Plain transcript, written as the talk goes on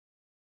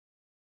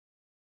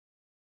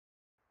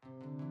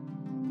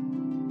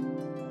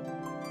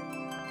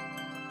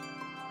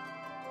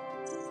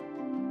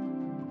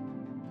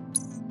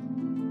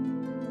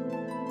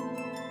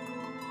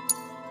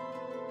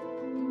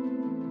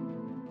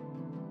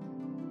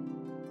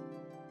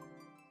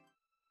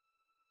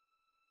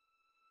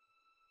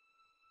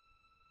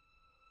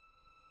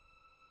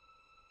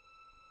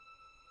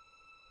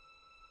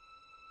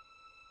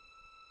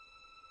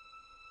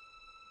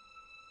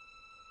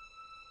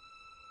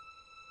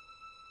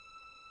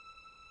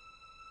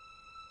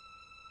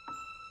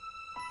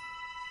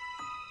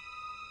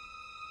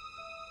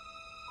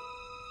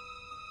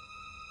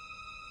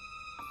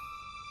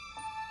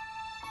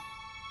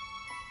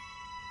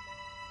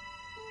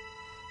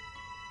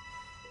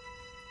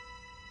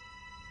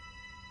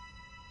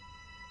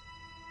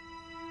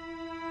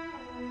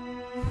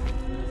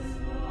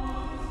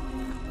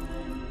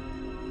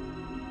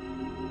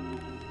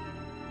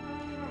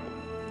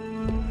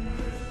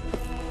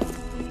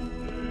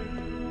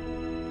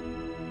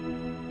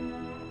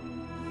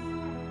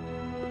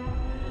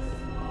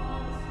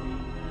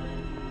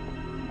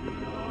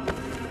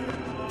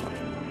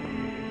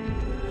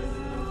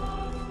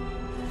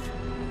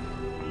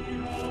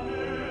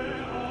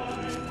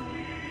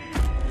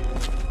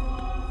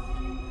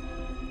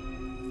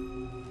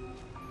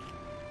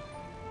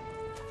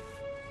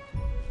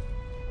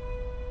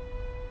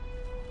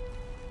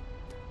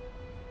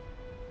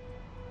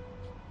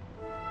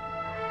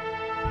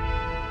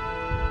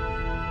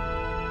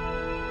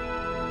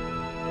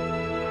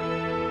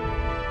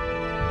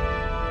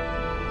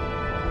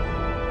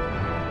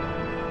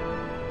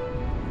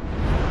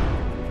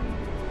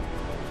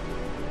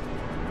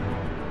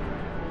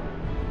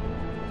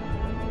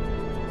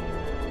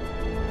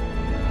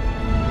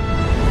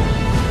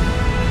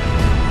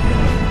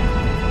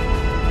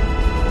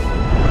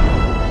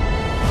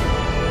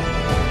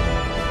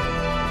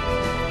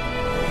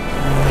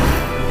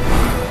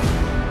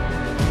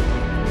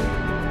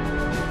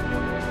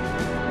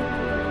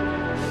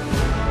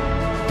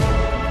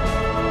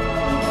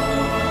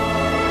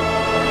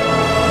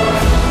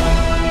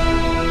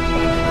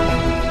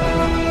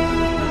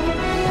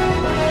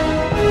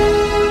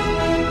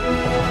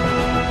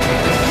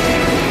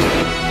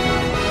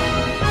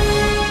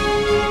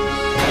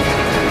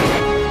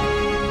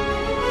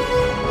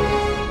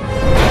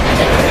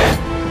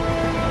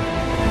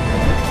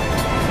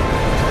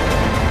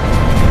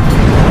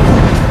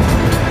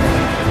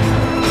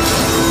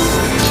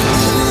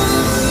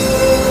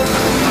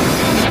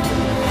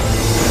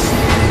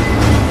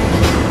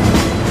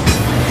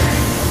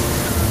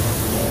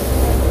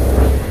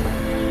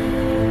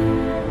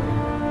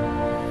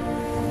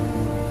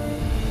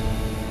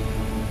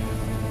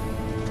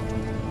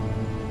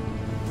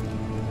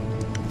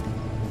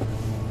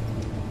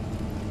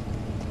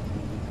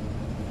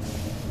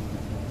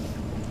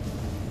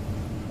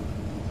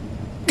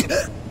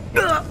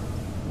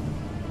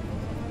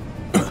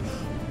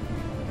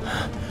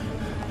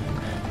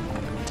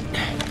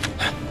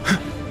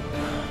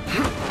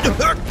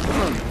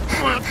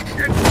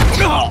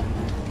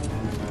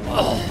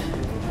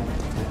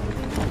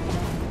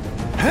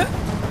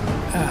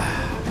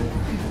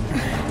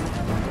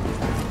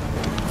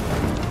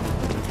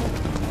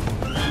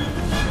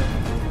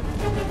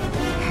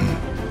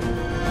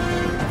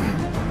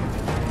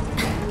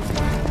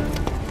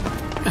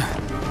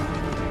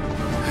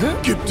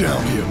Get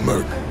down here,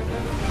 Merc.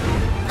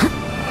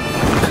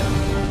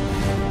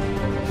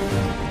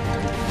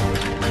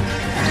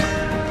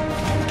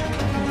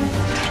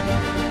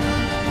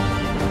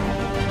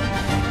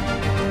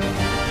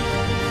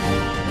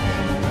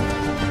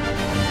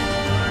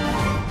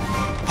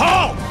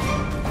 Halt!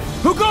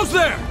 Who goes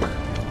there?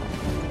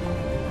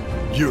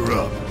 You're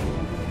up.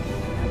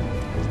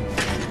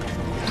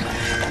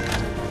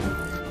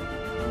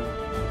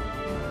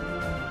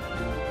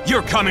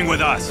 You're coming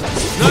with us.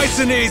 Nice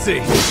and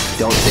easy.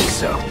 Don't think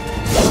so.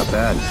 Not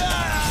bad.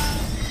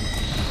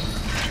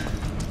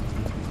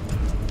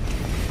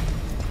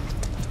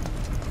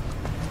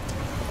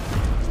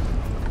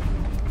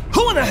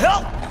 Who in the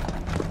hell?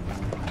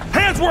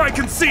 Hands where I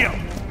can see them.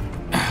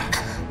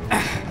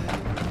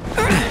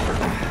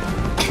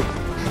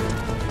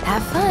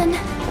 Have fun.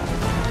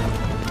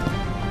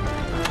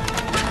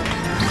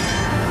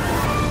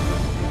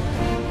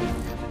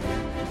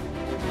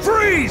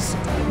 Freeze!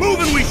 Move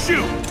and we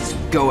shoot.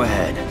 Go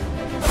ahead.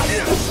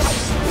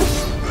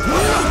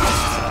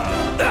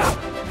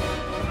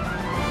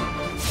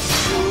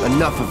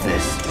 Enough of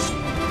this.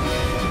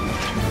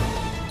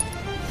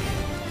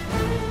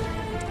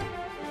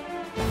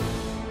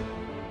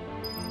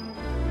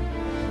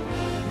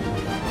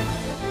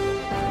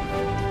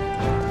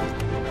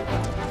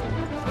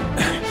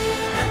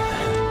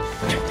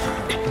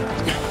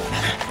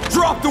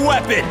 Drop the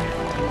weapon!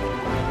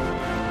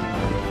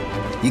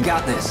 You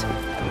got this.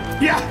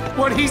 Yeah,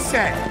 what he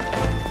said.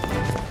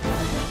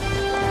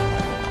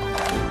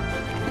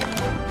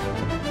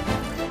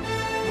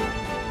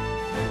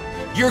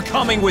 You're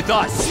coming with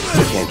us!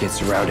 You can't get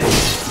surrounded.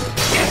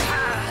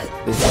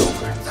 It's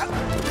over.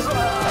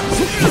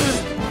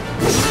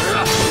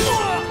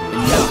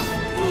 Enough.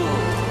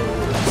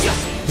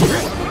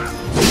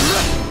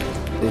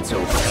 It's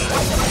over.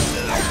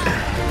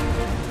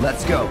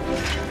 Let's go.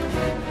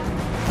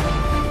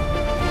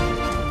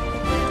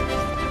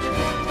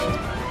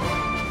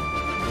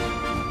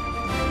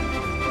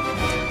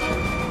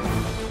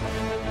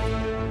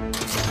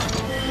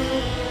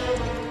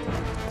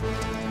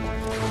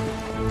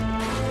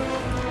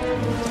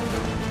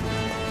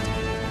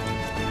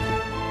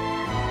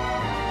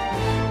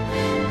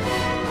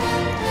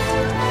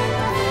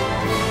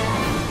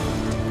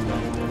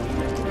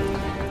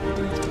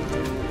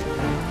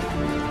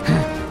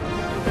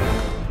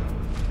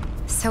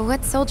 So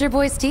what's Soldier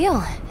Boy's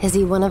deal? Is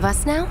he one of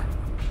us now?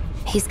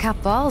 He's got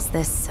balls,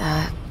 this,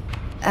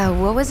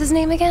 what was his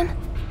name again?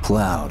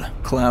 Cloud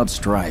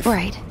Strife.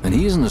 Right. And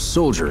he isn't a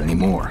soldier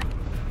anymore.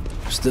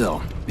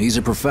 Still, he's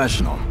a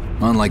professional,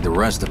 unlike the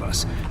rest of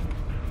us.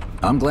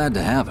 I'm glad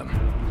to have him.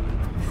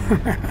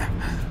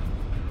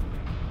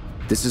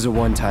 This is a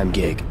one-time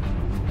gig.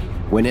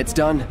 When it's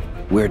done,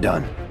 we're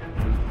done.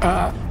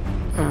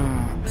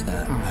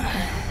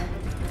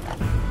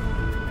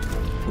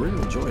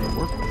 Real joy to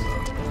work with, though.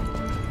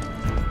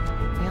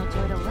 Real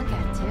joy to look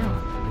at, too.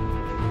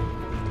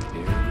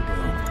 Here we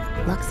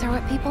go. Looks are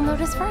what people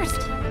notice first.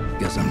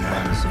 Guess I'm not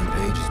on the same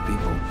page as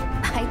people.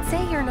 I'd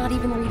say you're not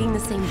even reading the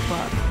same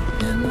book.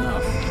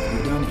 Enough.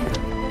 We're done here.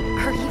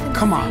 Or even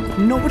Come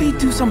on, nobody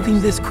do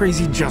something this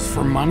crazy just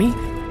for money.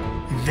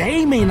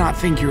 They may not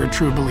think you're a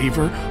true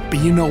believer, but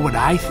you know what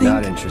I think?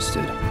 Not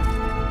interested.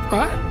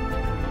 What?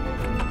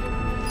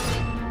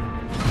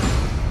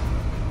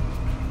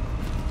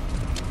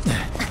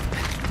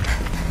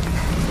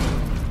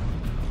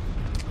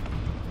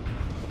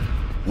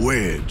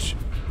 Wedge.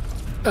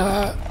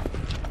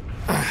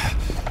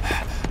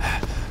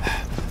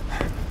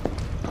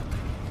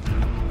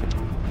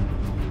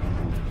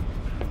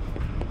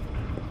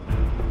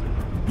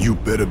 You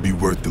better be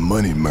worth the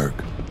money, Merc.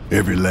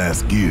 Every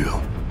last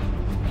gill.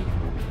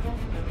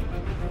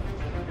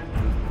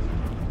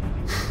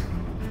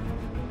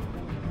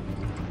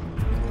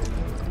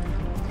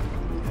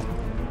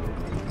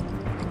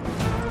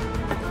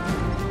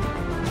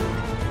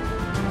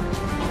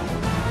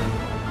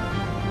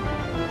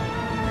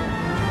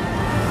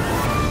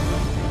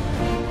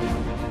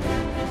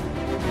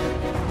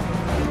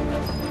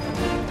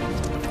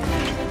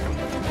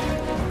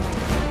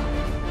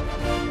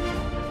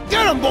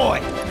 Get him, boy!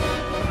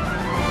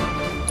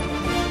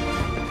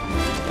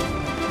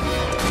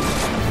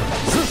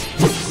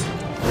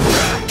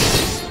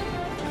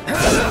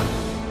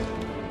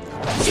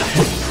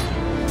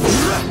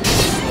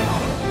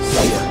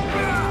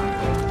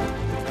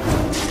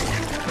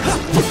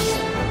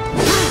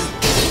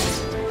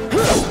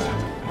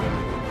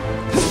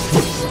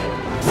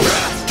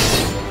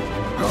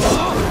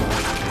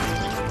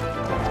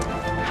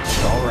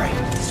 All right.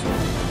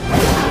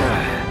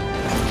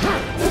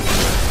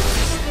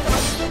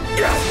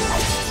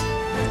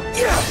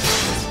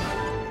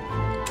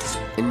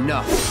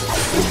 Enough.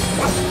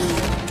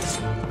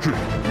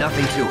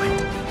 Nothing to it.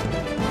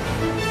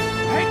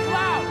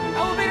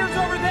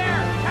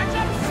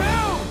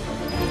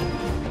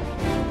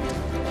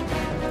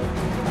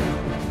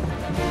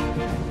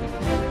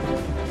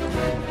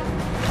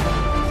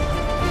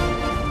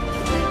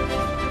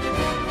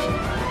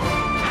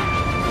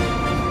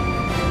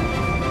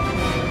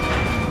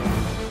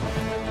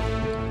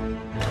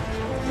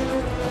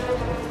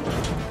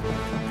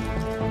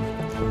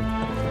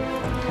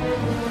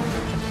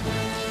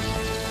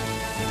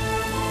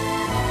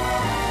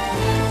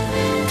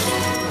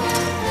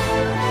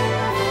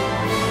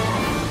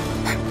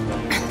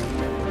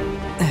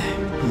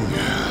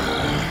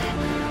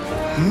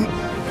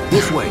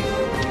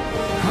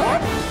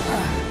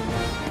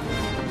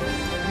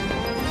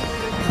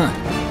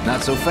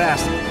 Not so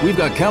fast. We've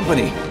got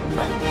company.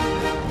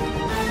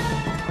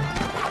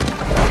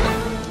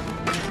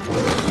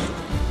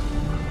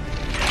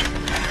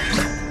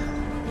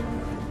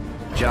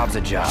 Job's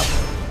a job.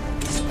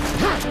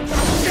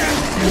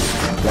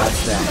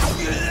 That's that.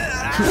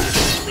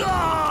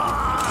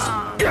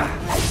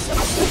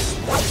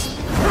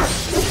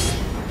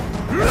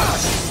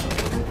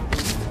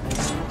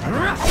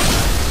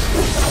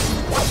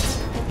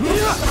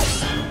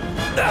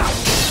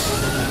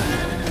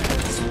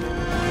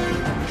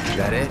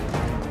 That it?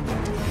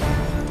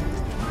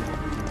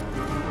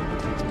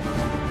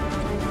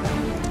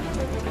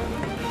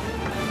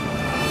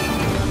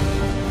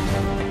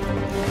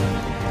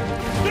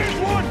 There's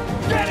one!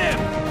 Get him!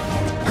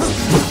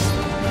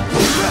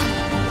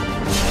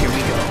 Here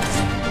we go.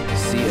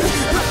 See ya.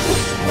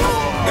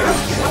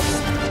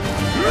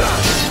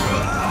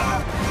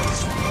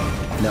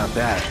 Not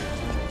bad.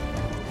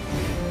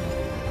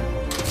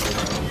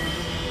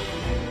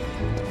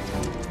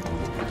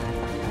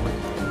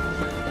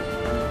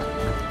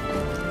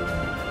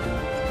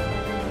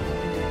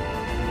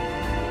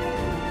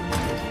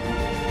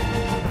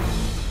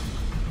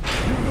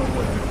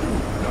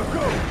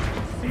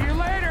 See you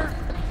later!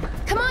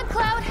 Come on,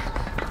 Cloud!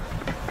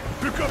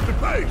 Pick up the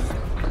pace!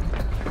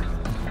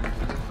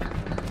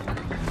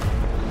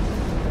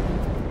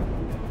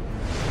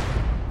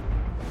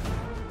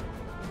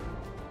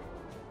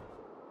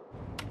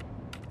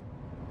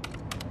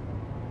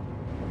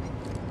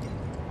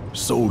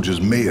 Soldiers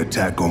may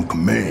attack on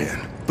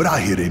command, but I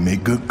hear they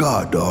make good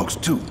guard dogs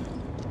too.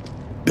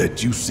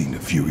 Bet you've seen a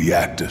few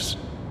reactors.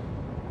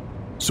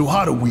 So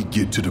how do we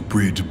get to the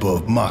bridge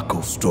above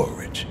Mako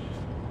storage?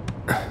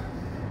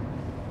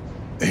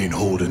 Ain't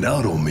holding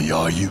out on me,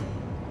 are you?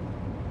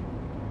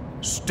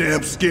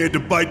 Stamp scared to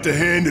bite the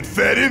hand that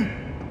fed him?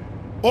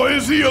 Or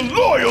is he a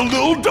loyal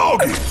little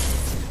doggy?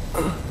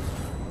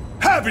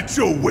 Have it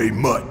your way,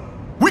 Mutt.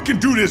 We can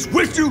do this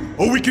with you,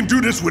 or we can do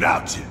this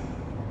without you.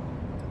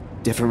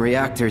 Different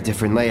reactor,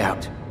 different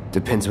layout.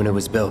 Depends when it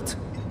was built.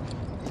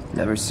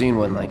 Never seen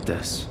one like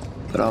this,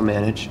 but I'll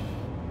manage.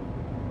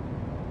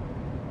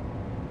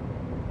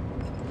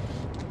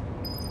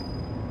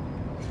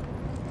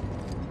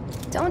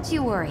 Don't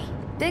you worry.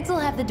 Biggs will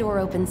have the door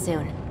open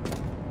soon.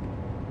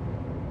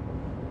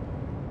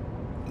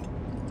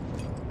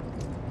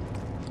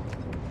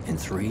 In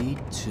 3,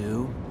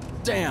 2...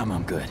 Damn,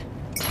 I'm good.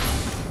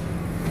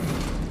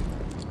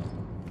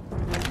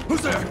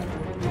 Who's there?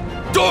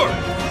 Door!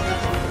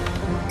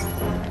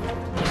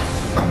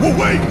 We'll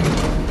wait!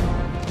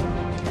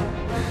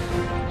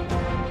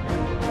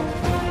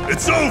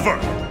 It's over!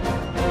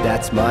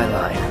 That's my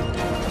line.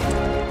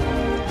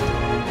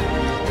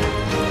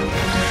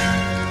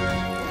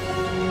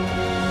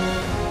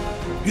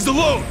 He's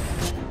alone!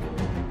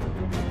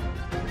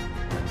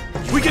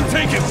 We can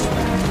take him!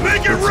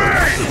 Make it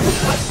rain!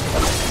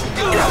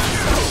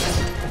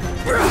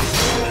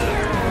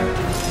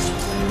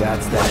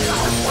 That's that.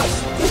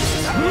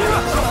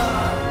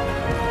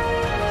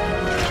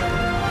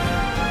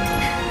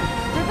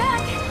 We're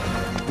back!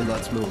 Then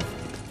let's move.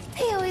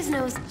 He always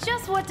knows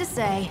just what to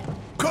say.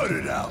 Cut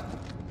it out!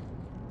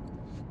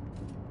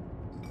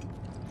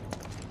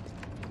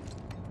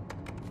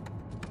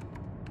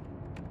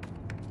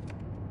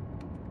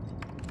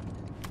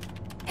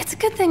 It's a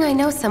good thing I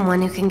know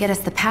someone who can get us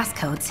the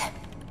passcodes.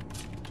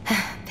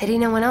 Pity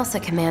no one else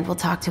at command will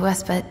talk to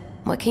us, but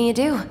what can you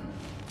do?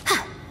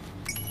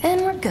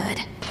 And we're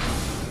good.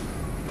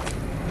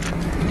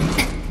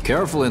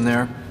 Careful in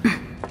there.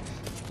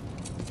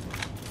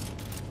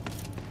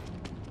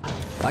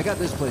 I got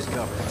this place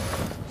covered.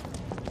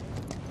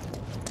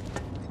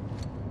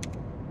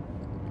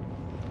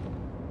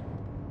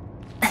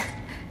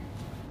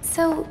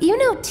 So, you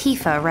know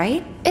Tifa,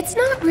 right? It's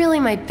not really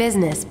my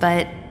business,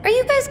 but are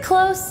you guys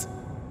close?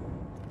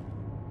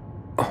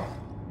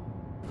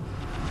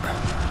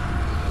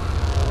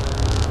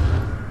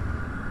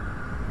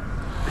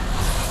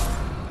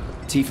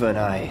 Tifa and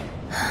I...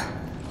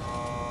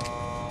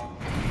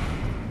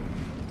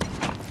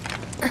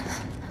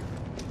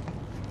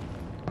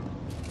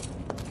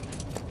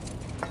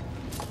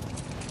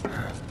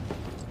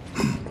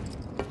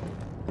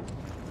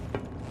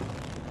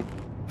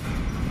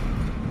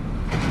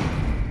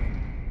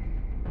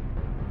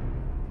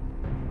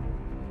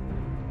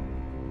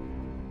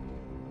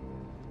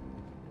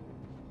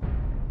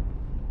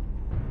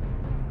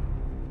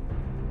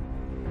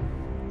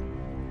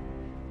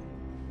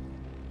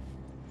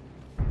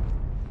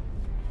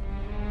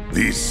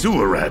 These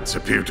sewer rats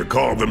appear to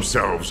call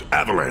themselves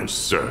Avalanche,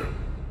 sir.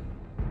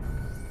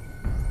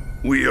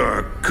 We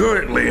are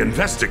currently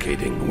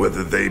investigating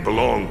whether they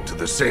belong to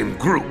the same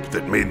group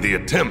that made the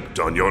attempt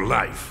on your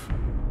life.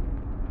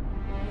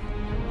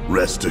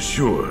 Rest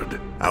assured,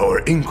 our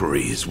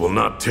inquiries will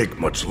not take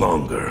much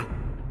longer.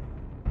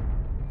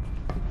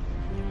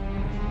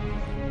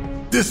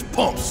 This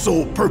pump's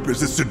sole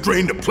purpose is to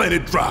drain the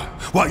planet dry.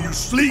 While you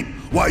sleep,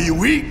 while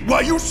you eat,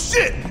 while you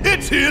shit,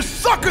 it's here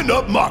sucking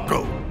up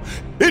Mako.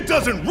 It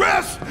doesn't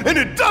rest, and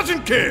it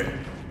doesn't care.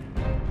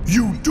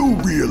 You do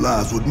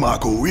realize what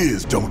Mako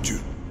is, don't you?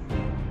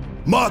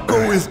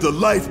 Mako is the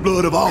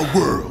lifeblood of our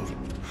world.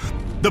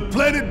 The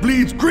planet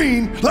bleeds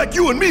green like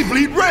you and me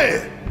bleed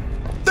red.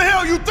 The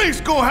hell you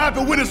think's gonna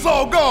happen when it's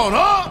all gone,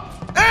 huh?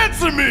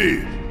 Answer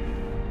me!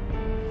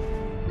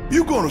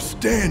 You gonna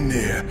stand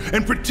there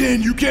and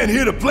pretend you can't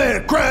hear the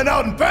planet crying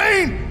out in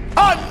pain?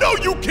 I know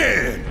you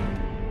can!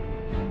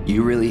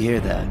 You really hear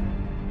that?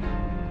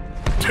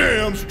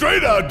 Damn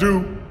straight I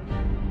do!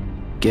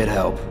 Get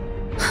help.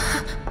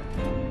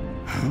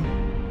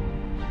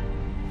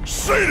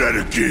 Say that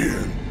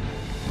again!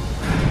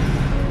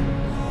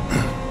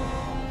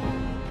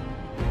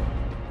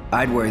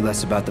 I'd worry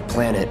less about the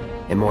planet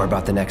and more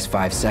about the next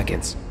 5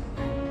 seconds.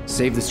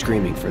 Save the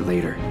screaming for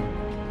later.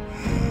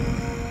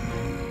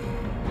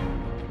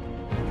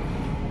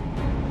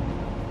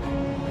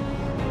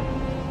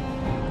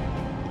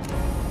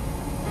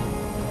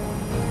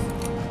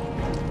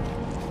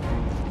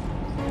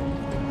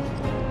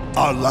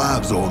 Our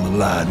lives are on the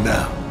line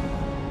now.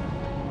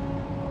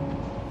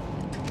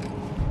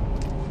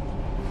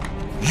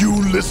 You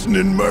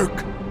listening,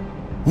 Merc?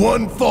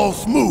 One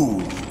false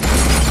move,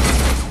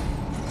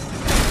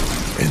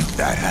 and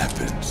that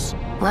happens.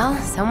 Well,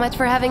 so much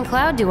for having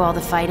Cloud do all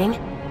the fighting.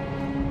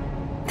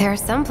 There are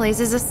some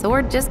places a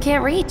sword just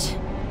can't reach.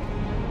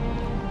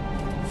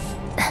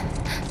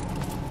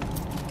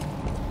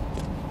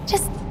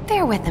 Just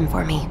bear with him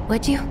for me,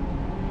 would you?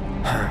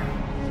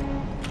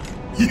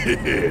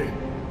 Yeah.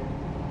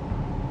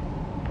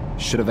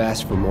 Should have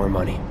asked for more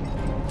money.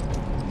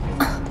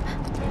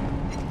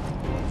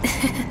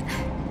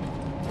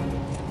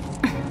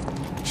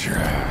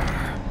 Sure.